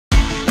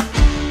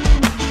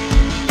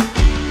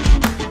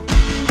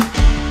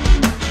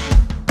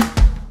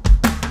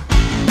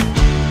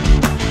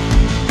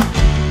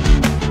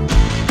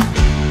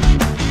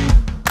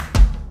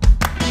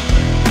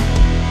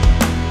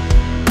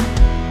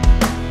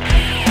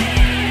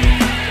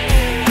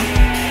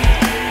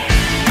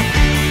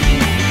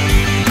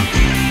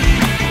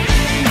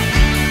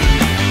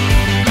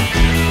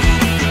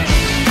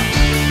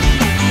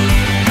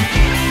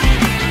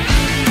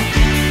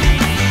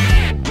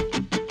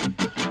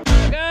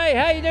Hey,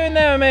 how you doing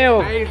there,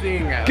 Emil?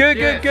 Amazing. Good,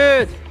 Yes. good,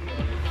 good.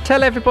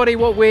 Tell everybody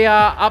what we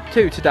are up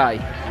to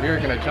today. We're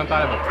gonna jump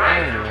out of a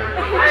plane.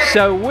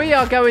 So we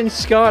are going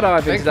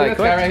skydiving Thanks to today. this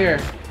guy right here.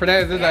 For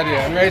this idea.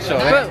 And Rachel.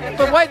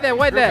 But wait there,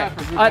 wait there.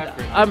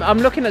 I'm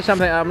looking at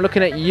something. I'm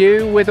looking at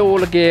you with all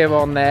the gear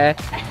on there,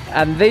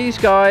 and these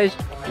guys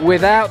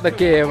without the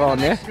gear on,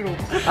 yeah?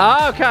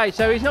 Oh, okay,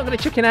 so he's not going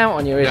to chicken out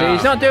on you, is he?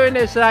 He's not doing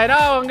this saying,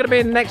 oh, I'm going to be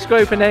in the next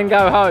group and then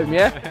go home,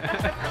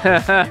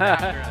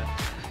 yeah?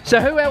 So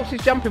who else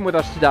is jumping with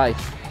us today?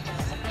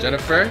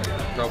 Jennifer,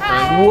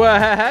 girlfriend.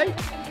 Way.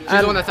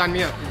 She's the one that signed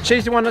me up.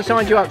 She's the one that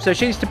signed you up, so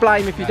she's to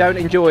blame if you don't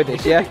enjoy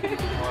this, yeah?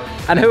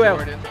 And who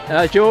else?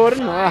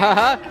 Jordan.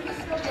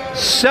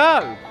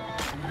 So,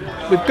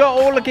 we've got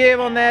all the gear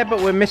on there,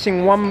 but we're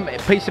missing one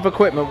piece of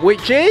equipment,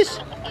 which is?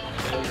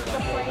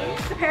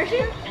 The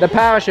parachute? The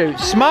parachute.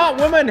 Smart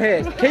woman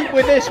here. Keep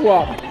with this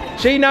one.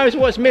 She knows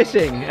what's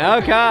missing.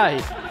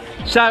 Okay.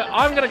 So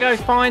I'm going to go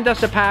find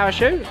us a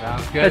parachute.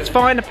 Sounds good. Let's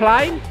find a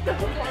plane.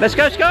 Let's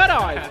go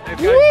skydive.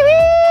 Let's go.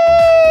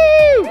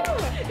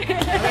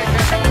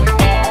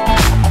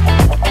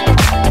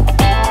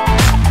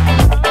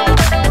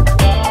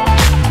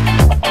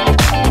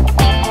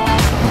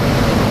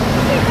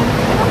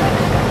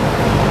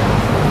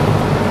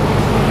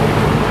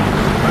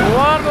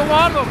 Wonderful,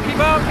 wonderful. Keep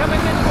on coming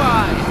this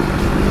way.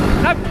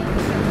 Nope.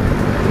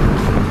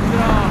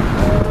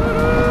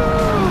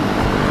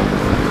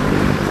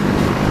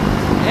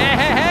 Hey,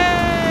 hey,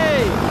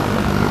 hey!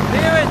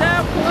 Here is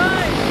our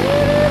plane!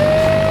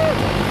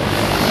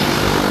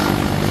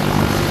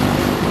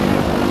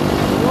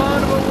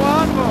 Wonderful,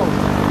 wonderful!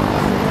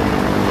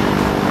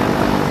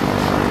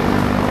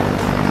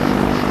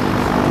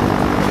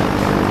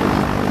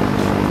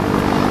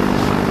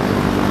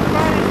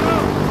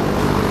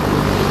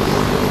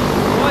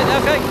 Right,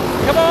 okay,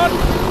 come on!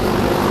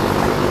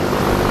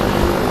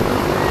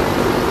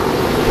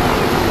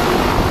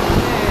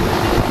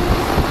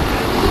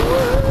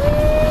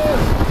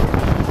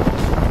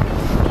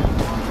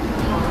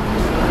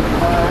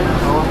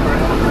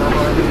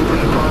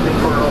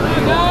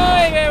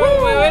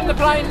 We're in the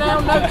plane now,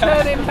 no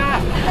turning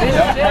back. This is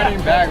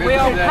it. We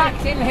are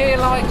packed in here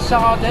like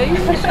sardines.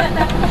 So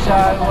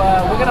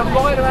we're going to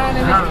ride around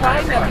in this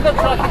plane. It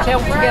looks like it's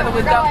held together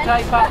with duct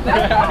tape up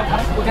there.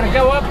 We're going to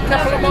go up a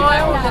couple of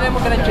miles and then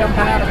we're going to jump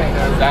out of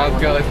it. Sounds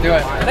good. Let's do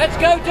it. Let's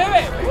go do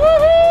it.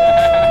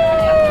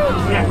 Woohoo!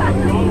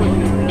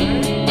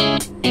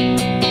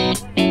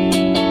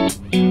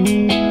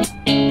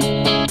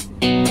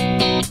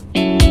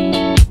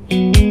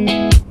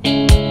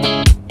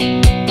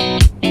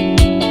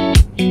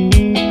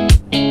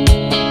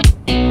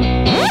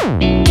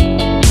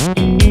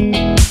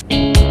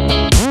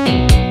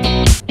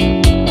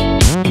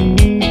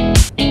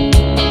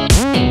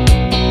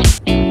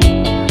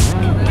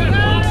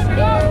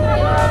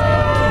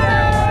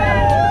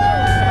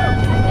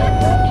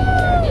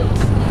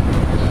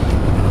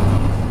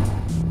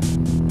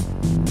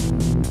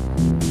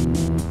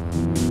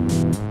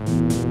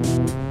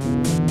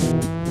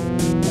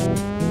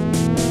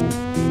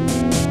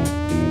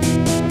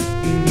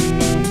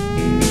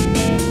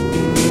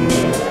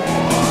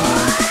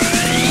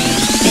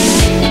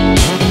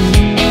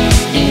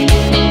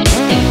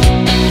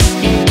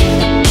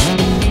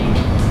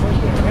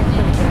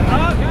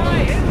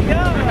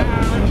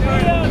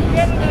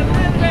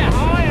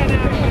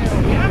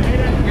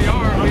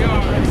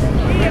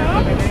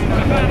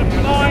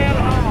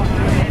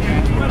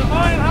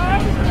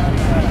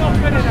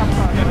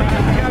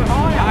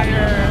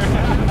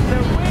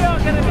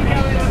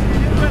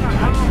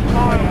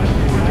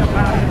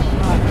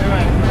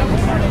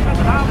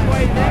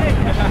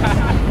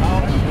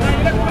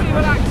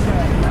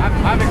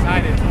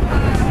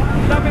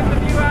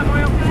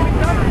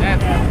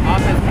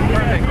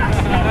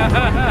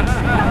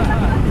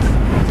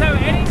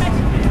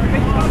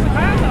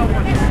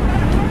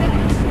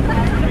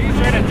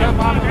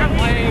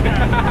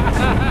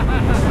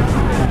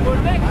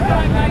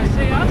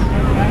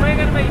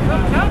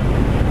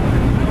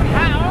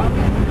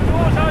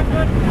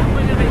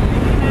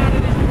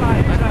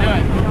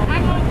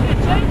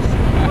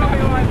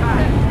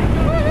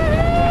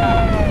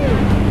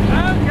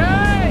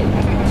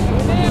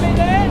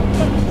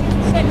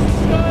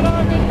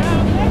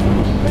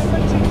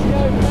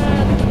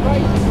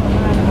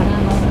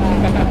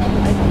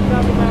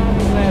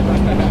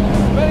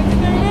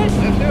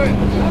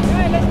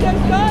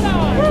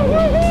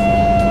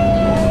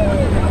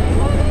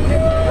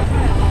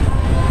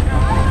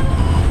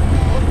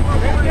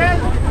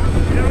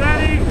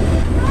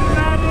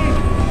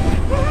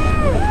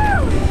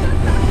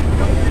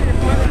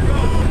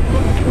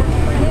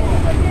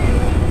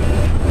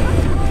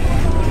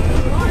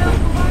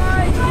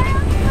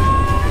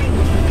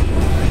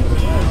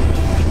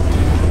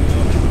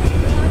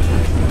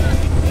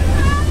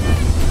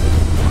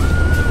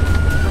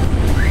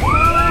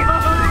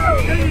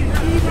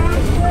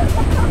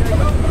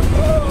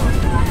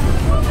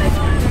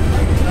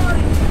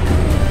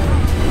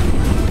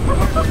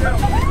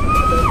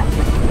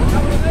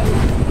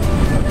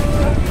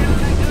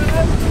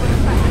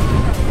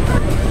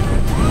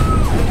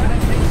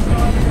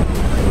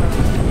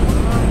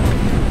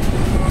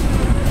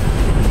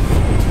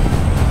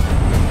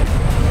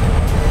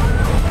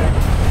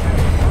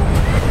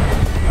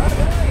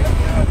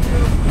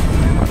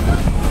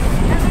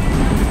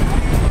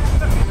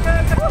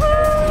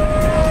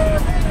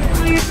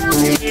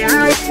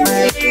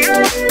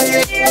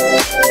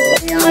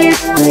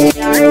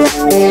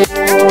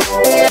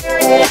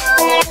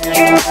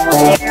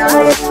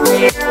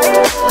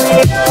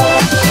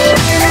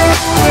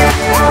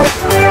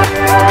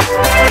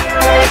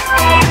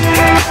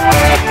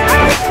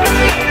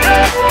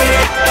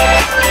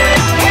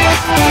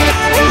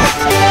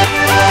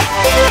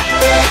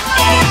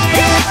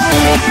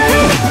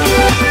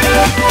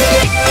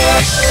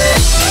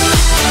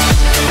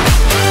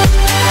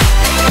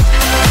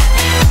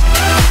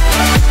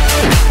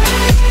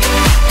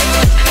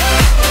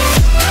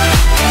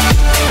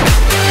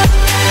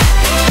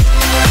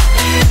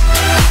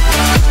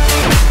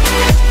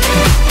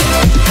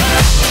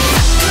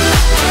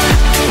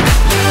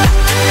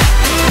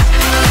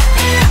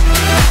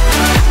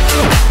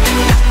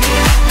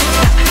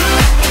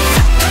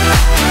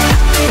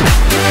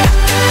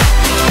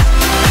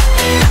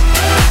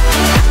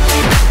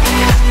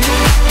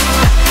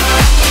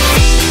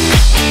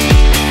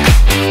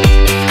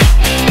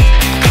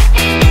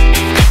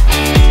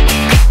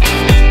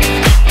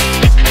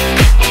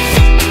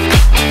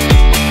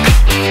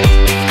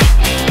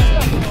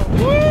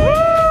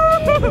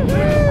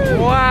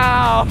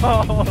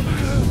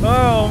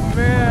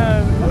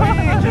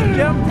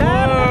 jumped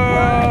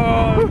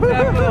out. Whoa,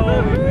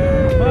 definitely.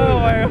 Oh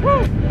my.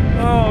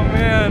 Oh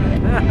man.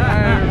 I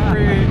am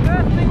free.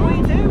 First thing we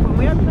do when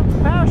we open up the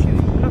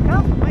parachute, look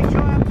up, make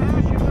sure our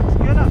parachute looks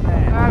good up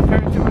there. That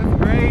parachute looks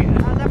great.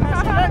 How's that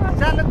parachute look? Does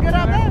that look good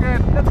up there?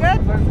 Good. Look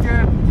good? Looks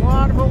good.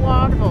 Wonderful,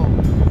 wonderful.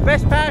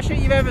 Best parachute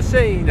you've ever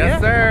seen,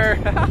 Yes, yeah? sir.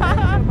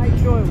 Make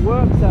sure it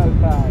works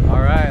okay.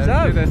 All right,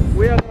 let's do this.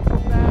 We are going to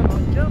put down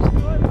on just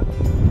like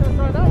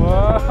that.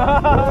 Whoa.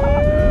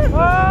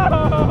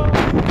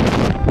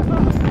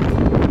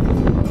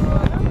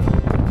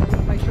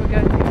 Make sure it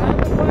goes the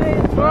other way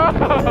as well.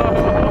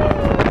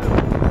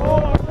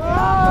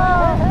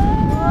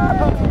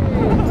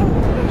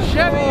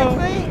 Shimmy your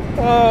feet.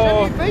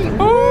 Shimmy your feet.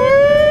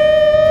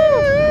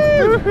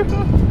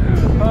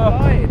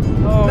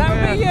 Oh, That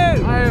would be you.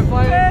 I am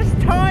flying. First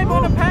time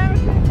on a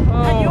parachute,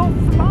 and you're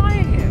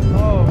flying it.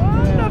 Oh,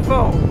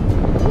 Wonderful.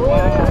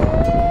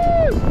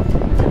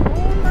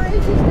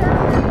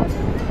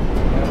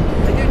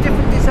 They do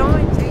different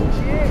designs each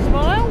year.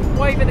 Smile,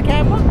 wave at the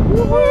camera.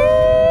 Woohoo!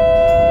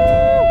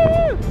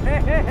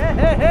 Hey, hey, hey,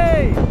 hey,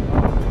 hey.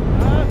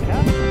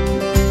 Okay.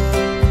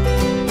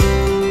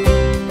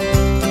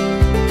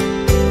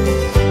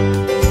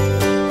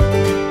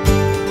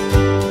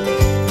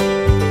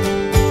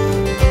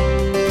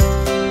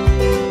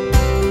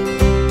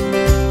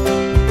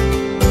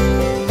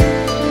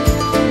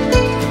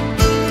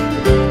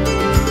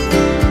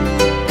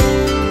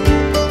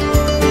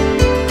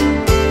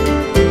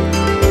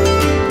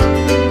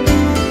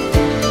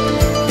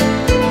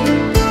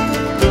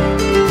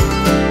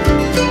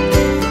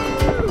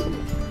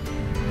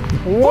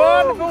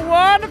 Wonderful,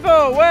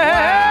 wonderful!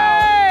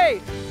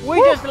 Hey!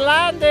 We just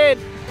landed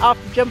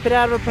after jumping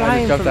out of a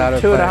plane from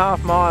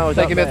 2.5 miles.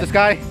 Thank you, Mr.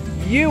 Sky.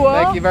 You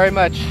are. Thank you very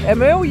much.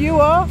 Emil, you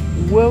are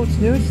world's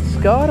newest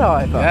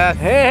skydiver. Yes.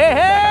 Hey, hey, hey!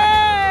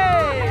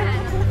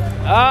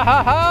 Ah,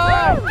 ha,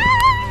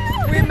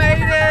 ha. We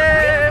made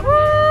it!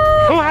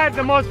 Who had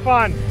the most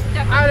fun?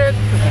 I did.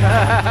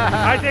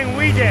 I think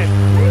we did.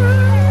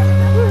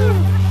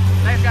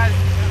 Thanks, guys.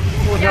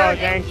 No,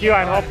 thank you,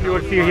 and hope you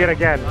will see you here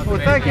again. Well,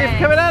 thank you for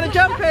coming out and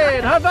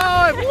jumping. High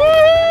five!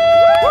 Woo!